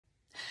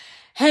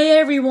Hey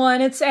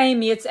everyone, it's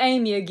Amy. It's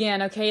Amy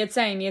again, okay? It's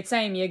Amy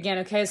again,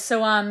 okay?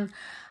 So, I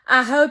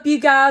hope you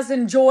guys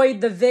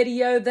enjoyed the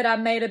video that I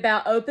made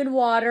about open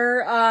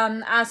water.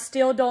 I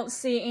still don't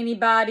see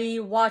anybody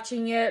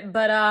watching it,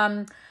 but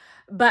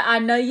I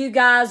know you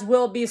guys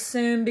will be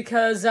soon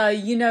because,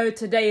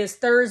 today is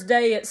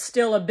Thursday. It's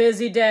still a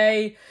busy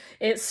day.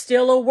 It's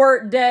still a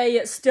work day.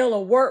 It's still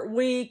a work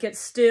week. It's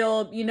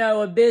still,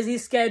 a busy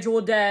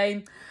scheduled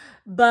day.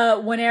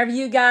 But whenever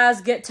you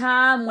guys get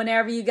time,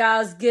 whenever you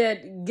guys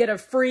get a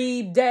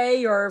free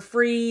day or a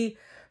free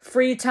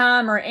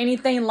time or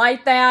anything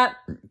like that,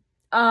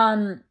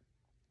 I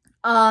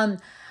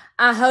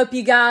hope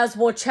you guys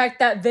will check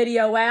that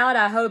video out.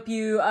 I hope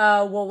you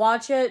will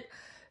watch it.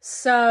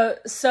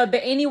 But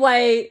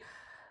anyway,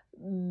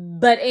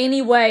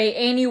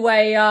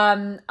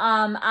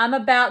 I'm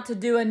about to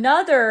do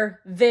another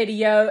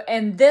video,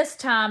 and this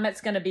time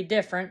it's gonna be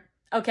different.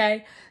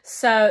 Okay,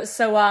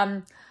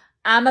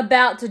 I'm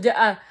about to do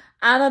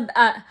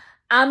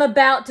I'm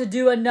about to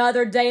do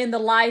another day in the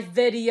life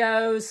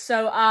video.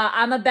 So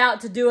I'm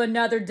about to do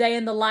another day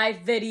in the life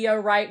video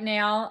right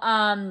now.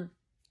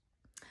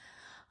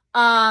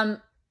 I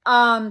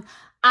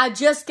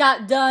just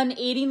got done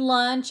eating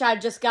lunch. I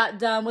just got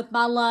done with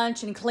my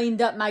lunch and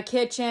cleaned up my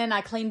kitchen.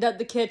 I cleaned up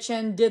the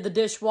kitchen, did the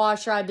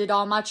dishwasher. I did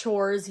all my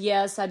chores.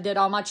 Yes, I did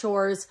all my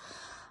chores.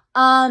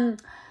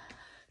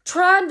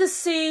 Trying to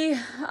see,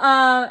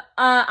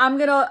 I'm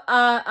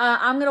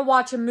gonna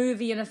watch a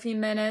movie in a few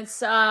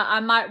minutes. I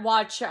might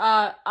watch,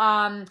 the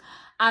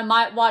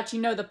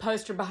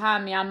poster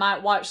behind me. I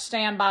might watch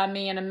Stand By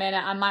Me in a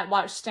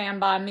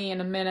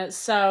minute.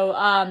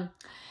 So,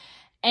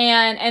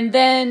 and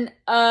then,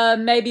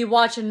 maybe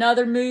watch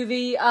another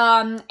movie.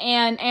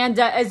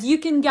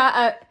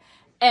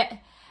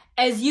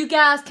 As you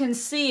guys can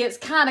see, it's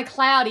kind of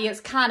cloudy.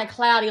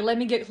 Let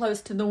me get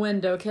close to the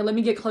window. Okay. Let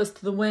me get close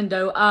to the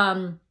window.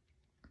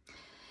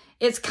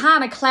 It's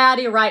kind of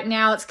cloudy right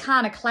now. It's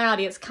kind of cloudy right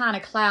now. It's kind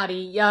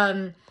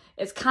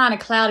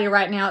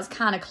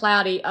of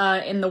cloudy,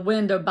 in the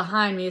window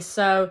behind me.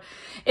 So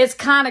it's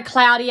kind of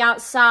cloudy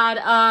outside.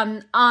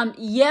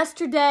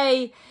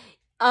 Yesterday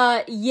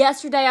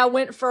I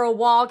went for a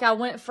walk.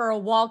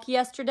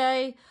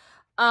 Yesterday.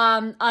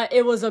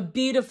 It was a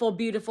beautiful,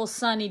 beautiful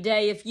sunny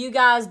day. If you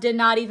guys did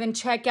not even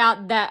check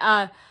out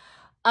that,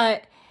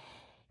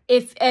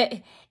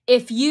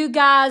 if you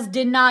guys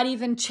did not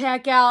even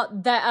check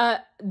out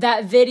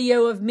that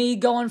video of me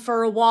going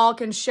for a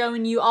walk and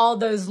showing you all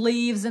those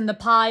leaves in the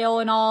pile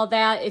and all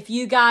that, if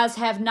you guys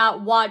have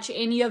not watched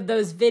any of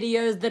those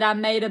videos that I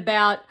made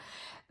about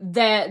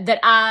that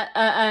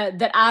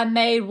I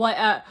made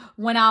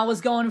when I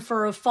was going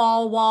for a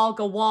fall walk,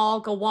 a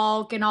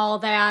walk and all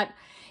that,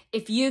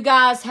 if you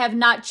guys have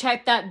not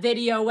checked that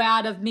video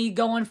out of me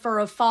going for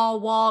a fall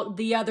walk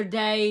the other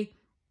day,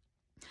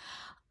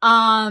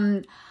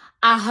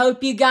 I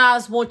hope you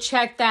guys will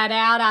check that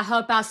out. I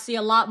hope I see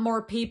a lot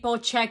more people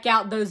check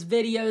out those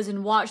videos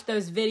and watch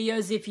those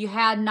videos if you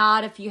had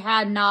not.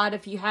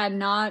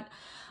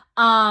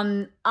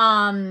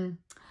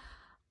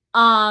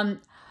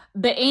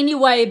 But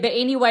anyway,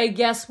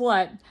 guess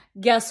what?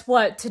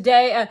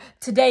 Today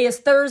is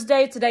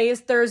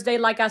Thursday.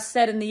 Like I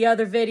said in the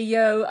other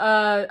video,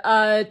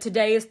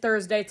 today is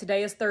Thursday.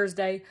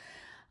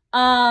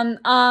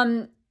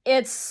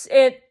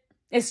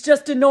 It's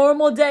just a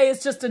normal day.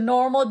 It's just a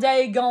normal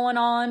day going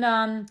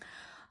on.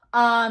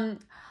 I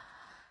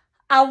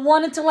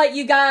wanted to let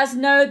you guys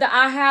know that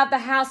I have the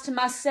house to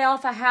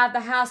myself. I have the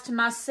house to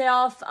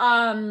myself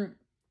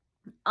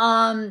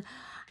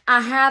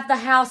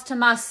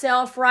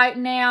right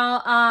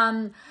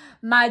now.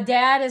 My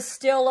dad is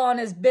still on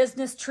his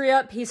business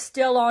trip. He's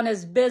still on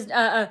his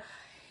business.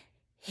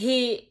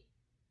 He's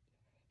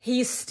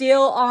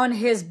still on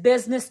his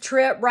business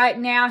trip right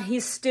now.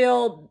 He's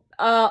still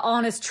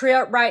on his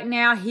trip right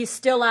now. He's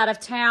still out of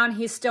town.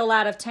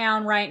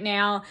 Right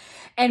now.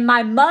 And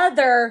my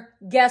mother,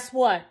 guess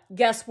what?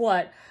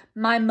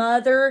 My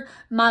mother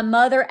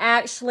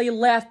actually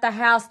left the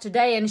house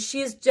today, and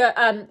she's just,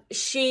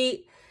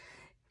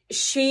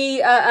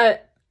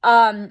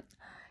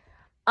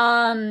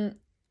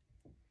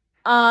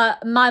 my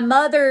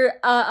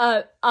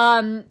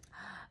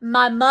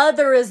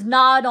mother is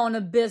not on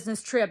a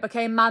business trip,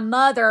 okay? My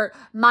mother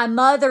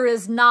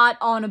is not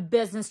on a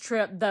business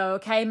trip, though,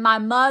 okay? My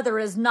mother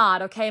is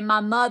not, okay?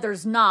 My mother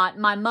is not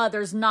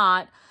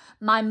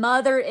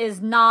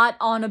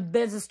on a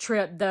business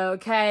trip, though,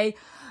 okay?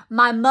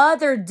 My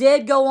mother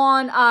did go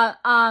on,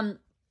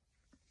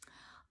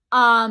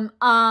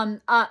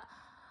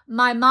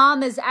 my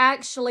mom is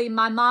actually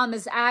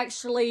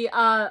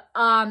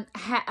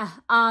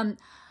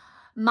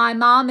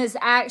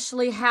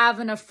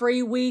having a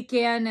free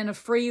weekend and a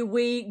free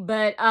week,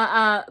 but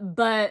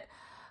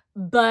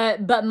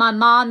my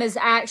mom is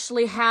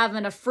actually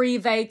having a free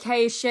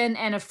vacation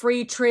and a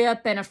free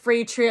trip, like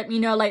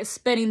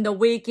spending the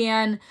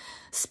weekend,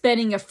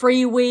 spending a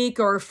free week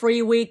or a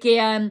free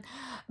weekend.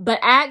 But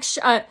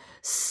actually,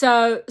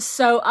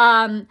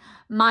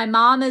 my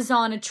mom is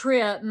on a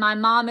trip.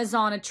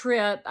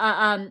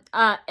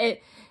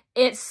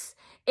 it's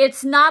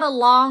not a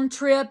long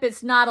trip.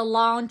 It's not a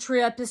long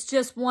trip. It's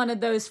just one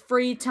of those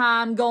free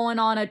time going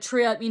on a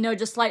trip, you know,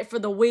 just like for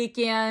the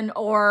weekend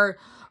or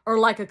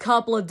like a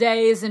couple of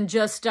days, and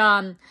just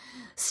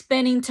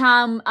spending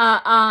time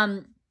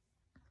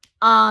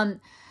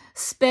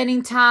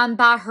spending time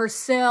by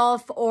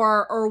herself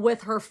or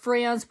with her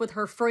friends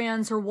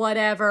or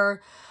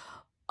whatever.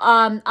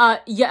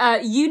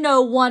 You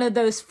know, one of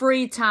those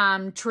free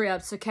time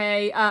trips,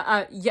 okay?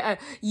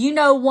 You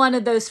know, one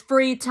of those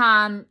free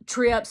time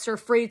trips or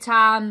free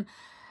time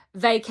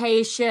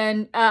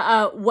vacation,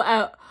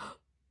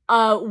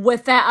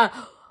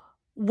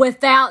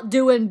 without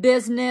doing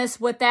business,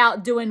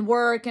 without doing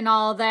work and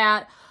all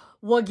that.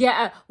 Well,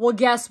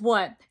 guess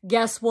what?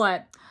 Guess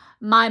what?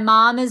 My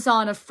mom is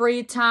on a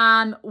free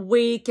time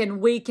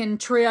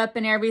weekend trip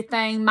and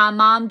everything. My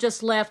mom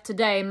just left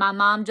today.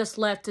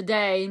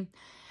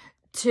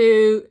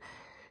 To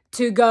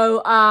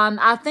go,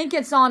 I think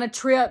it's on a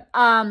trip,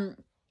 I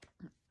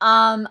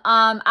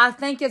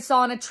think it's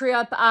on a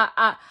trip,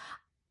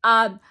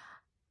 I'm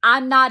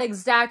not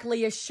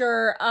exactly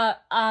sure,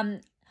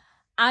 I'm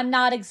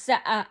not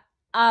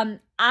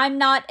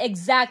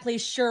exactly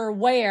sure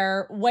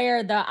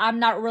I'm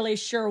not really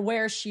sure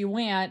where she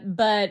went,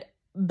 but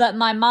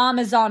my mom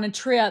is on a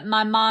trip.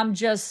 My mom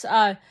just,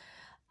 my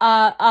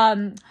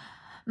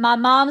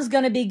mom's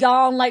gonna be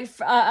gone like,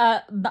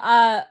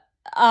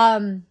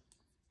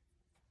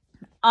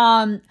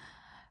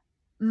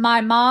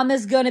 my mom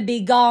is going to be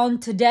gone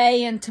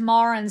today and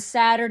tomorrow and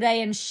Saturday,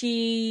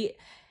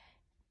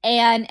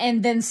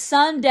 and then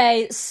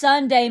Sunday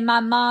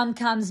my mom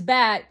comes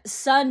back.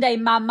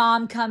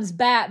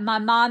 My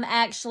mom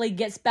actually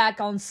gets back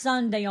on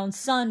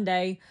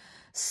Sunday.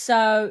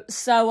 So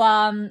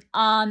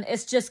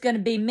it's just going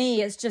to be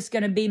me. It's just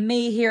going to be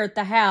me here at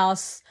the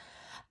house.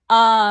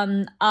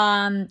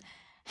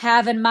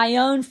 Having my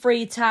own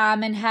free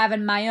time and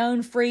having my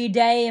own free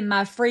day and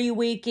my free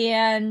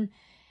weekend,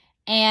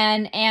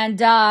 and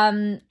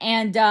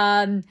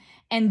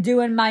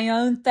doing my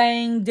own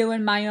thing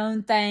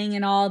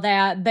and all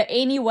that. But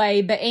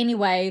anyway,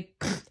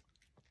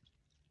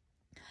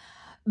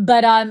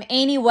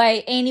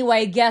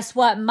 guess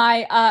what?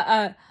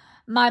 My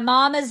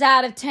mom is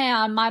out of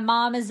town. My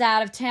mom is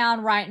out of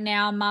town right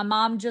now. My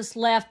mom just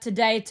left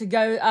today to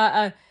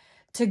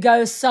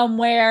go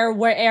somewhere,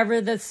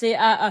 wherever this is.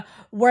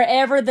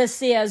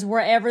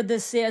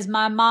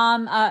 My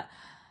mom,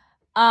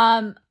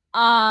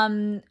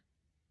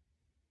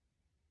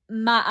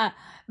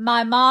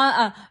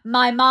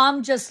 my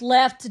mom just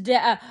left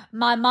today.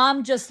 My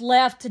mom just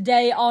left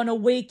today on a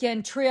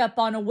weekend trip.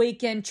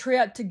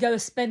 To go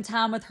spend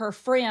time with her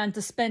friend.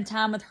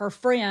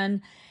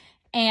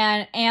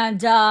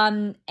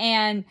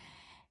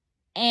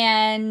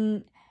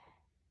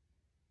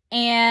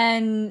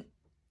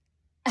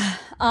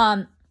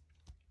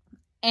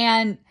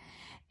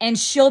 And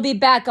she'll be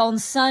back on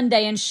Sunday,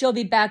 anyway,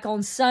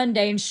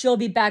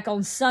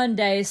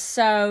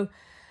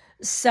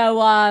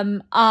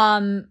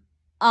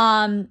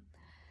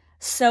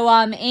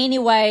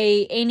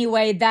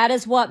 that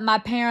is what my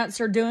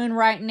parents are doing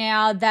right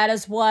now. That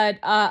is what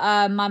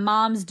my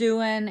mom's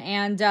doing,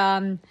 and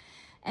I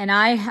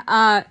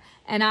have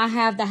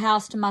the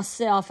house to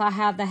myself.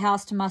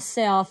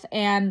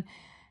 And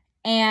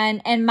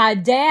my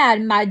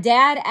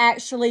dad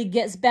actually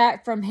gets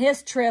back from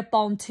his trip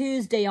on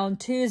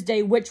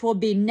Tuesday, which will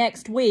be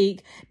next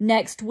week.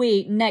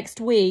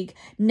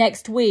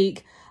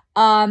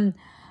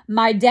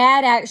 My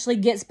dad actually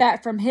gets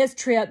back from his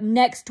trip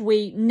next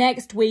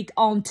week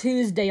on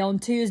Tuesday.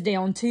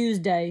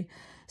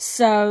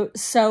 So,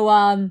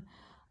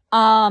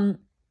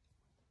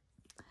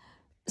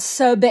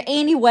 but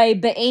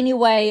anyway,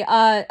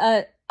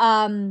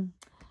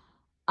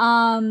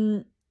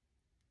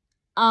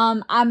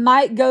 I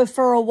might go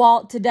for a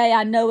walk today.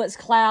 I know it's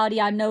cloudy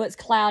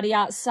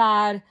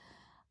outside.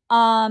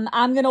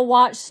 I'm going to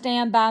watch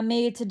Stand By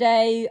Me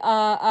today,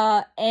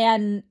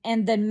 and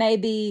then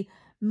maybe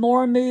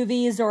more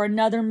movies or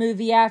another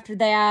movie after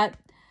that.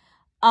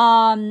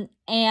 And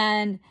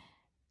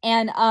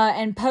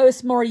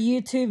post more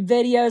YouTube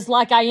videos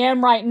like I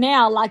am right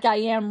now.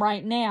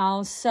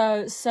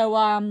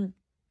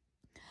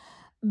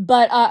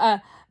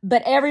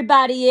 But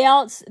everybody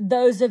else,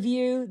 those of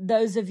you,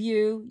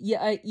 you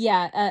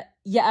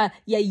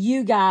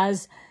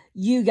guys,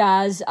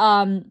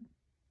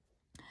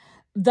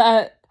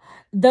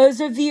 those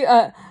of you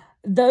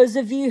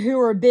who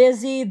are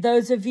busy,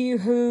 those of you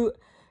who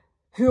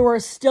are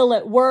still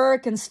at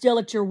work and still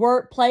at your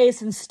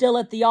workplace and still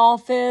at the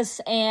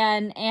office,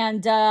 and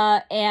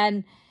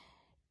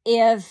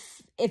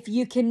if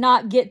you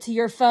cannot get to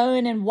your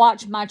phone and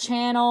watch my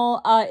channel,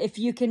 if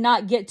you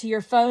cannot get to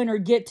your phone or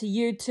get to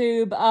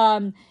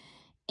YouTube,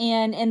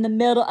 in the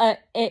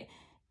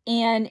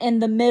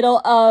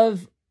middle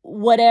of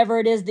whatever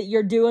it is that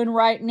you're doing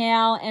right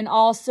now, and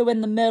also in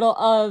the middle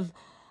of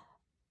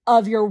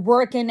your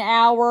working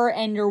hour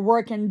and your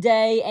working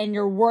day and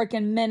your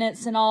working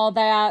minutes and all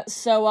that.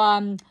 So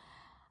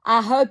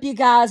I hope you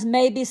guys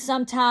maybe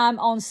sometime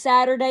on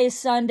Saturday,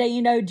 Sunday,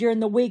 you know, during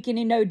the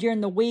weekend,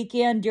 during the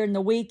weekend,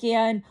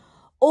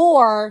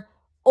 or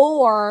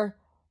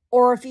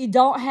if you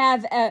don't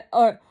have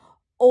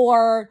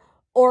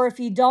or if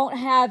you don't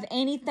have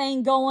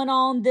anything going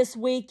on this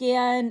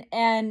weekend,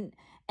 and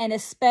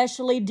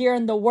especially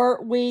during the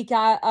work week,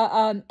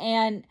 and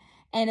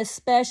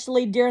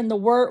especially during the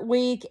work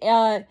week,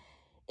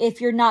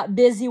 if you're not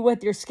busy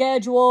with your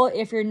schedule,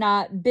 if you're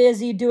not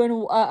busy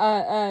doing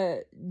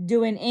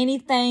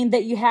anything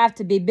that you have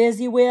to be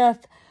busy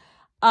with,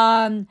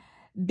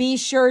 be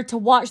sure to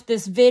watch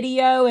this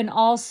video, and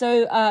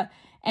also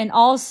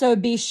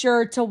be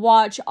sure to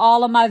watch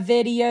all of my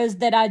videos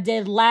that I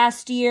did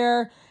last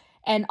year,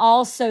 and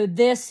also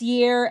this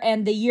year,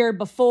 and the year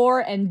before,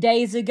 and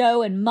days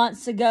ago, and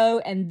months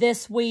ago, and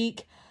this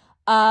week.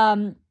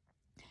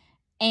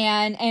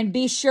 And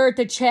be sure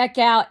to check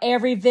out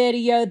every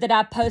video that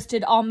I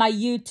posted on my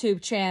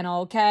YouTube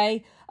channel,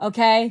 okay?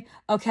 Okay?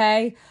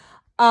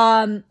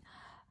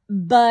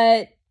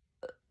 But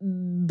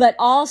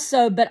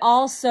also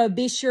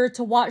be sure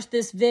to watch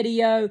this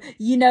video,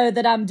 you know,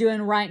 that I'm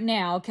doing right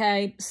now,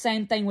 okay?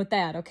 Same thing with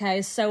that,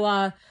 okay?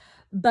 So,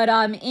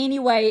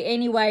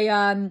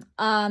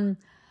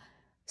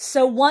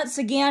 so once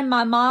again,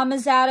 my mom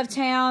is out of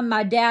town.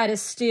 My dad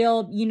is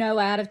still, you know,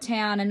 out of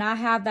town, and I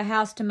have the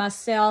house to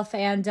myself.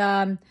 And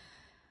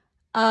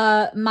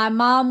my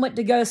mom went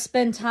to go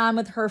spend time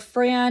with her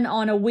friend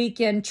on a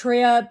weekend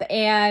trip,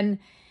 and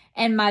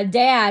my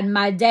dad, and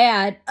my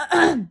dad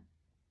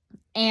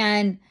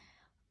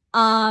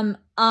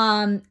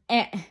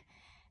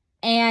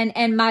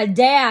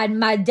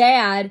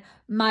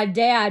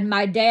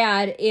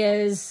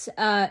is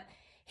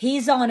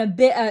he's on a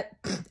bit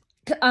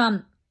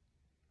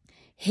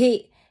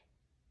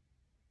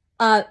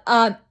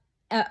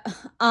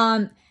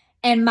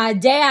and my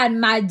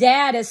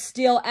dad is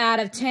still out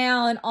of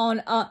town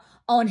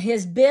on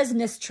his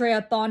business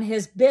trip,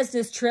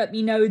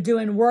 you know,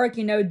 doing work.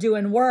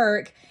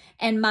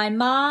 And my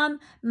mom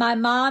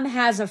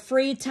has a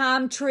free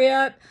time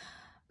trip.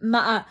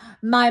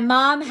 My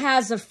mom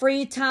has a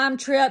free time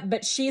trip,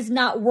 but she's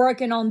not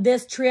working on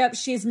this trip.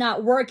 She's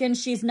not working.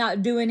 She's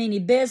not doing any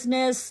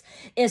business.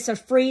 It's a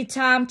free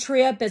time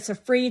trip. It's a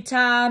free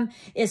time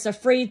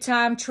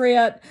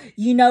trip,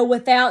 you know,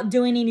 without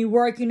doing any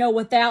work,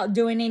 without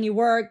doing any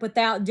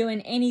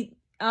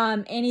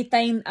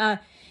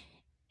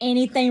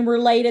anything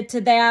related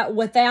to that,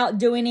 without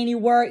doing any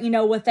work,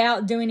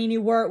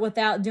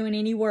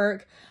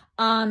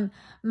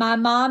 my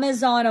mom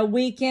is on a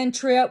weekend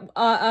trip,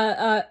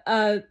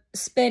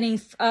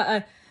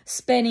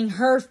 spending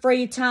her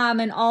free time,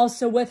 and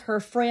also with her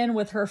friend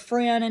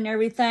and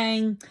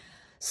everything.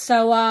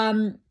 So,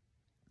 I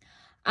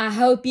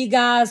hope you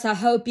guys,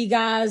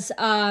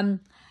 and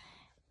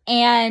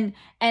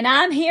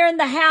I'm here in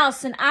the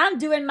house, and I'm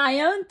doing my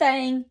own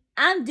thing.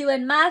 I'm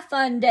doing my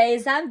fun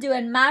days. I'm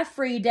doing my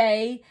free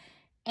day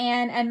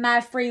and my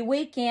free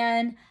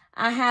weekend.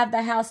 I have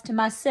the house to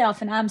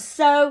myself, and I'm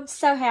so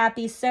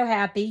happy,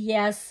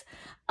 yes.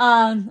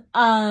 So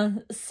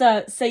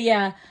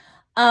yeah.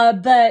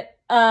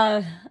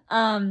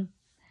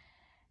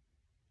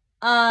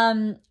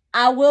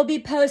 I will be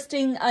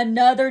posting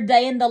another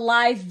day in the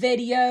life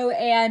video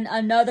and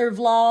another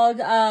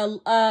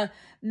vlog,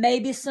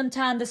 maybe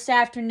sometime this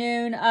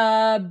afternoon,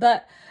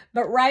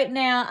 but right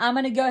now, I'm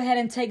going to go ahead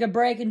and take a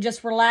break and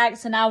just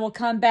relax, and I will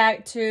come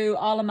back to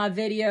all of my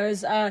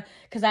videos,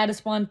 because I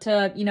just want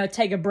to,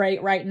 take a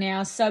break right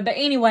now. So, but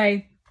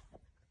anyway,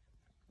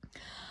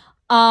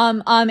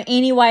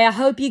 I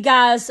hope you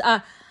guys,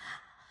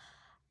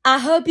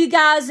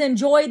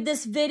 enjoyed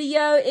this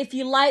video. If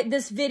you like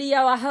this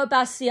video, I hope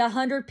I see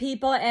 100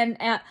 people, and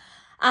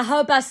I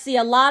hope I see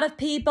a lot of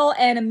people,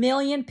 and 1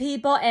 million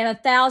people, and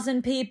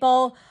 1,000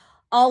 people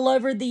all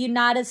over the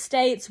United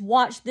States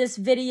watch this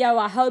video.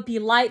 I hope you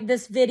like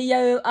this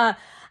video.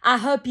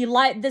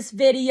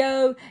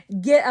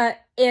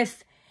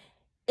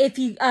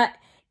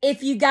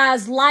 If you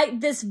guys like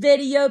this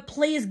video,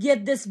 please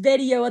give this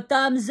video a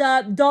thumbs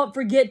up. Don't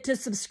forget to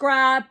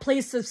subscribe.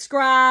 Please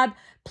subscribe.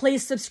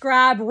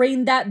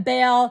 Ring that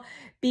bell.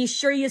 Be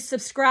sure you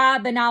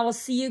subscribe, and I will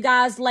see you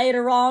guys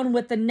later on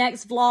with the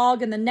next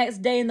vlog, and the next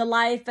day in the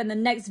life, and the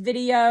next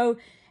video,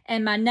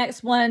 and my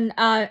next one,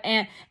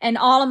 and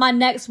all of my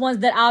next ones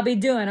that I'll be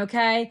doing,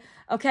 okay?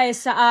 Okay,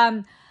 so,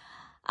 I'm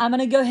going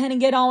to go ahead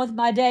and get on with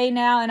my day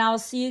now, and I will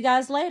see you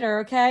guys later,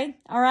 okay?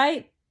 All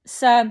right?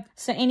 So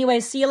anyway,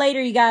 see you later,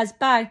 you guys.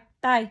 Bye.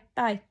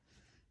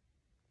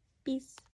 Peace.